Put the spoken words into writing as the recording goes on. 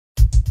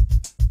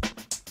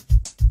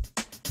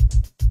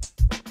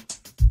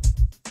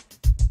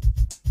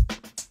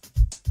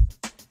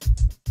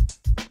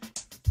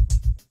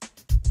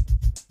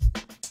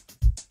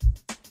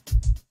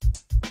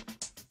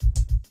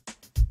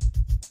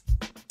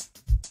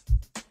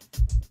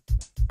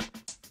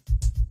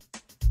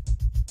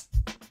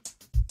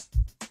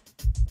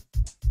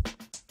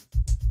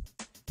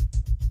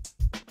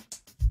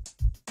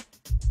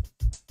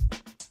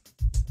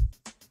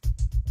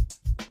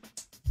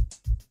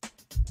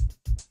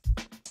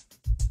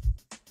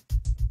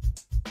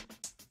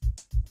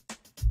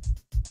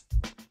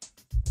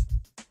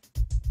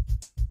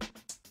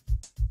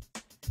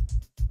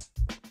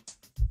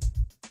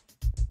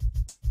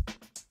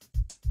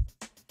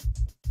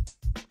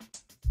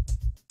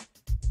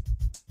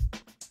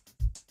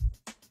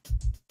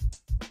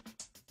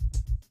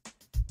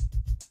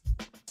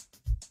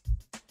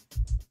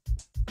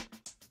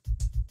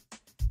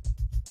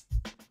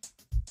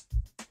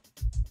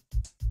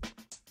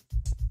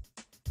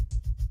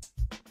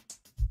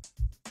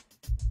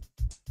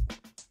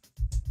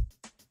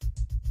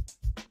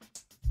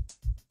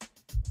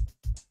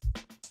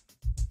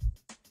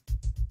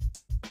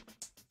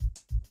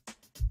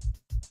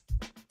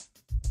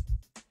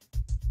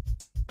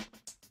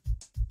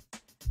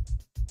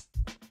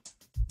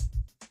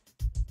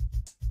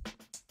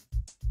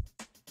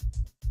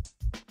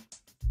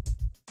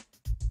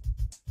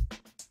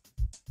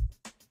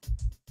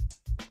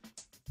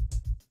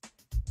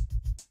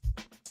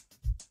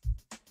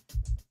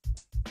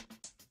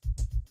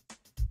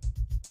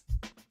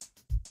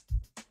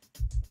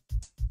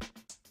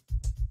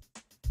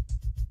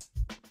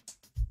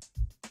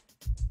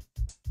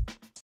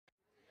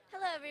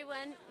Hello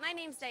everyone, my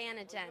name's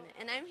Diana Jen,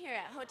 and I'm here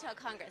at Hotel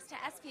Congress to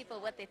ask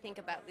people what they think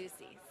about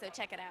Luci, so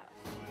check it out.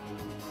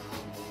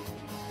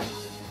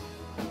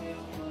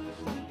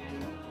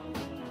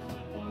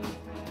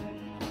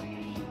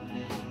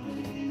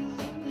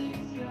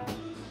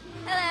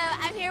 Hello,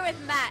 I'm here with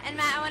Matt, and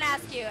Matt, I want to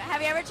ask you,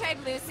 have you ever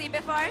tried Luci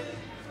before?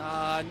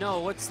 No,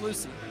 what's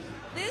Luci?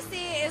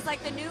 Luci is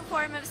like the new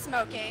form of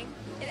smoking.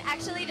 It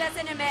actually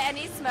doesn't emit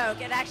any smoke.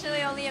 It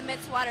actually only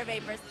emits water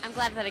vapors. I'm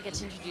glad that I get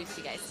to introduce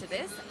you guys to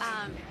this.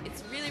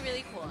 It's really,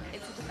 really cool.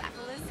 It's a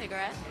tobacco-less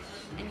cigarette,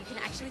 and you can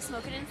actually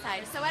smoke it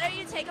inside. So why don't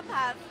you take a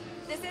puff?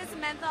 This is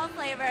menthol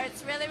flavor.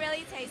 It's really,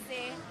 really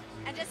tasty.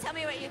 And just tell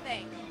me what you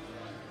think.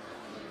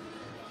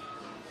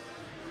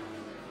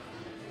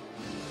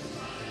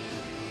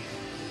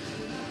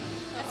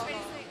 That's pretty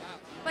sweet.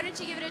 Why don't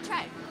you give it a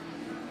try?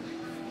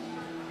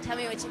 Tell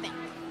me what you think.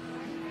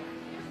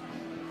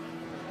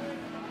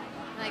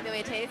 Like the way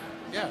it tastes?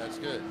 Yeah, that's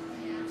good.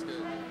 That's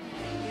good.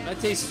 That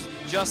tastes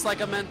just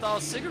like a menthol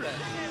cigarette,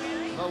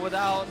 but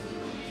without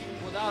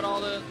all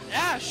the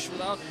ash.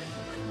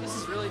 This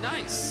is really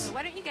nice. So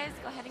why don't you guys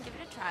go ahead and give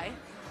it a try?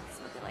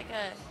 Smoke it like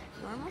a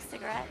normal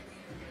cigarette.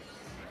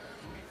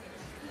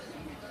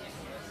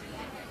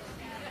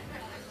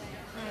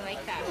 I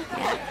like that.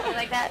 Yeah, you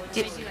like that? I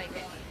do like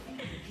it.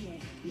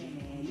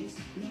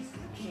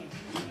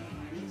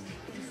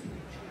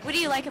 What do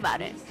you like about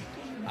it?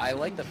 I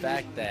like the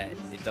fact that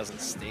it doesn't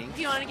stink.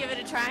 Do you want to give it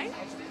a try?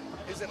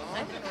 Is it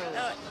on?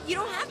 You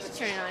don't have to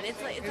turn it on.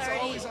 It's already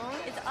always on?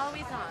 It's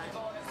always on.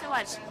 So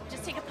watch.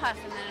 Just take a puff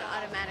and then it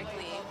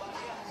automatically.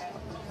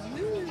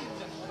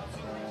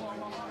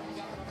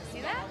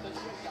 See that?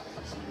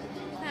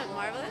 Isn't that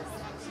marvelous?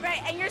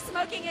 Right, and you're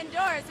smoking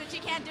indoors, which you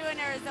can't do in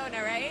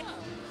Arizona, right?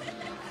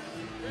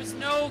 There's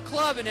no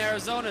club in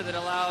Arizona that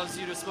allows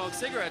you to smoke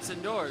cigarettes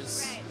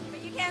indoors. Right,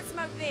 but you can't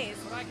smoke these.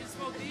 But I can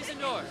smoke these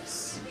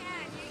indoors. You can.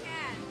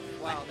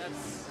 Wow,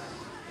 that's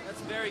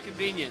very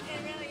convenient.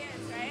 It really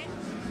is, right?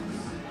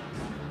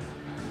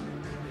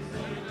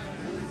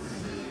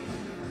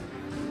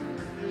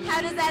 How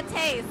does that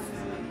taste?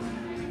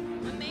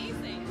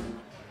 Amazing.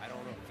 I don't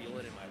feel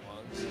it in my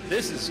lungs.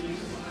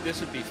 This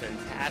would be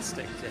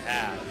fantastic to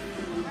have.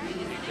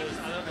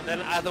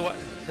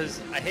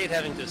 Because I hate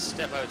having to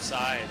step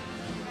outside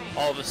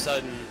all of a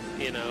sudden,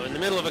 in the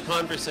middle of a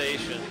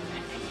conversation.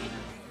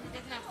 It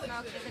doesn't have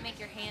smoke, it doesn't make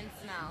your hands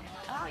smell.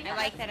 Oh, yeah. I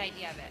like that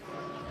idea of it.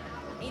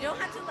 You don't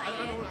have to light I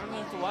it. don't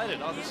have to light it.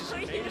 Oh, this is You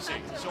don't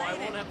amazing. have to So I light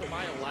won't it. have to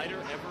buy a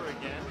lighter ever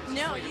again? Is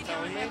No, what you you're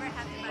telling don't me? ever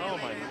have to buy Oh a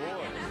my lighter.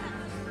 lord.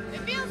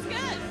 It feels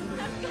good.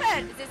 That's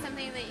good. Is it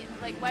something that you,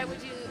 like? Why would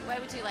you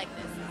like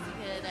this?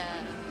 Is it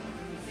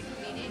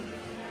convenient?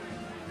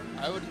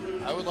 I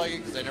would like it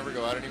because I never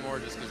go out anymore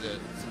just because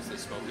since the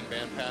smoking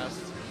ban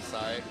passed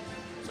inside.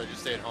 So I just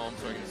stay at home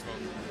so I can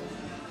smoke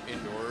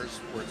indoors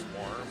where it's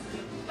warm.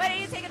 Why don't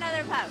you take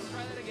another puff?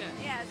 Try that again.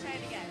 Yeah, try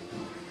it again.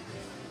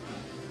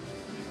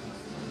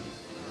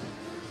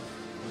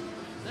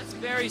 That's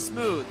very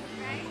smooth.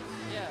 Right?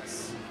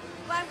 Yes.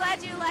 Well, I'm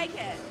glad you like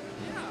it.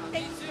 Yeah,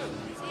 me too.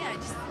 So yeah,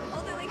 just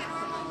hold it like a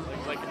normal.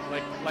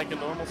 Like a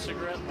normal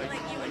cigarette? Like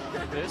you would.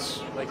 Like this?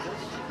 Like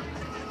this?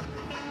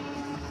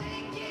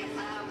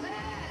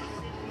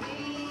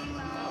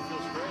 Oh, it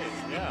feels great.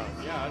 Yeah,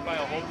 I'd buy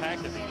a whole pack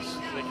of these. Do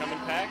they come in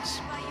packs?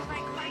 Well, you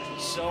might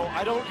quite. So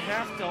I don't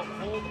have to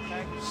hold a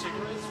pack of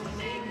cigarettes with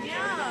me No.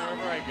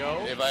 wherever I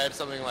go? If I had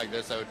something like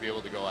this, I would be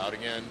able to go out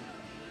again.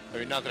 I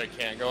mean, not that I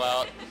can't go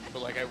out,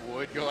 but like I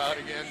would go out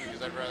again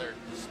because I'd rather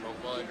smoke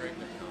while I drink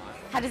than not.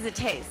 How does it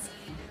taste?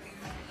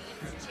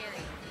 It's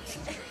cherry.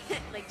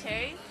 Like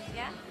cherry?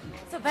 Yeah.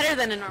 So better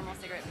than a normal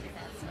cigarette because it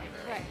has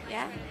flavor. Right.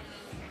 Yeah.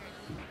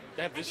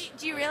 They have this.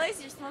 Do you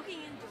realize you're smoking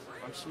indoors?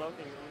 I'm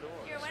smoking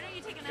indoors. Here, why don't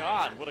you take another?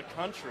 God, puff? what a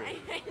country.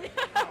 I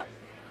know.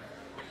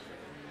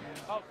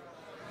 Oh, do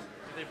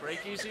they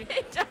break easy?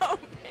 They don't.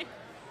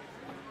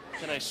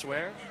 Can I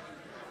swear?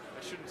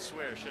 I shouldn't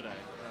swear, should I?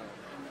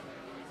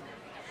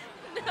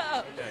 No.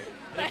 Okay.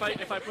 And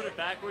if I put it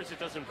backwards, it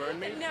doesn't burn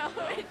me? No,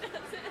 it doesn't.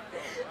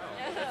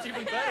 Wow. No. That's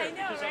even better I know,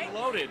 because right? I'm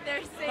loaded.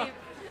 They're safe.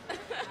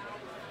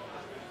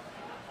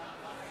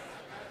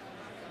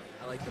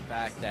 I like the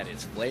fact that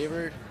it's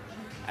flavored.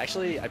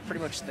 Actually, I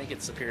pretty much think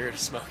it's superior to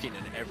smoking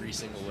in every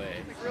single way.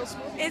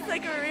 It's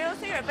like a real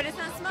cigarette, but it's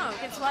not smoke.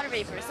 It's water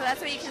vapor, so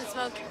that's why you can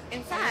smoke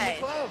inside.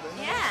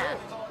 Yeah.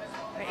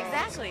 Right,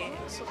 exactly.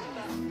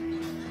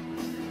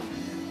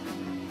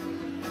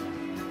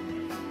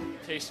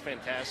 Tastes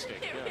fantastic.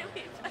 It Yeah.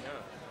 really does.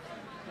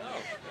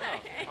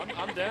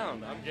 I'm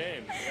down. I'm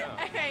game. Yeah. All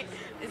right.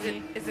 Is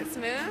it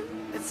smooth?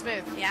 It's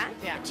smooth. Yeah.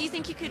 Yeah. Do you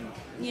think you could,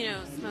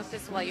 smoke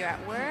this while you're at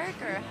work,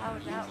 or how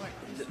would that work?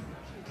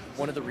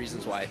 One of the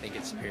reasons why I think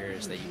it's superior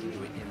is that you can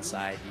do it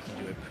inside. You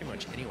can do it pretty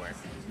much anywhere.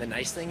 The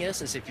nice thing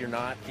is if you're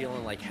not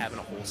feeling like having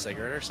a whole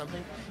cigarette or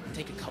something, you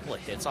take a couple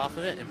of hits off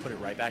of it and put it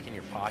right back in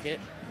your pocket.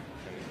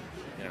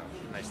 And,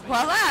 nice thing.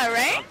 Voila,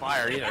 right? Not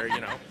fire either,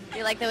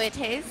 You like the way it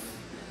tastes?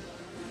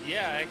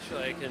 Yeah,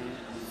 actually, I can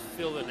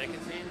feel the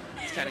nicotine.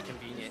 It's kind of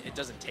convenient. It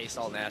doesn't taste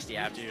all nasty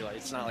after you're like.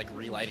 It's not like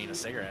relighting a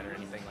cigarette or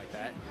anything like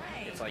that.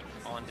 Right. It's like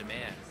on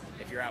demand.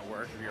 If you're at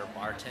work, if you're a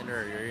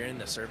bartender, or you're in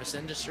the service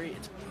industry,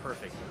 it's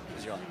perfect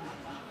because you're like,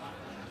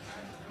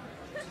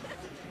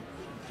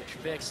 get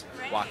your fix,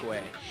 Right. walk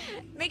away.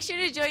 Make sure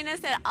to join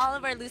us at all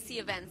of our Luci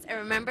events. And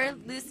remember,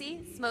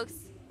 Luci smokes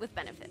with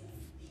benefits.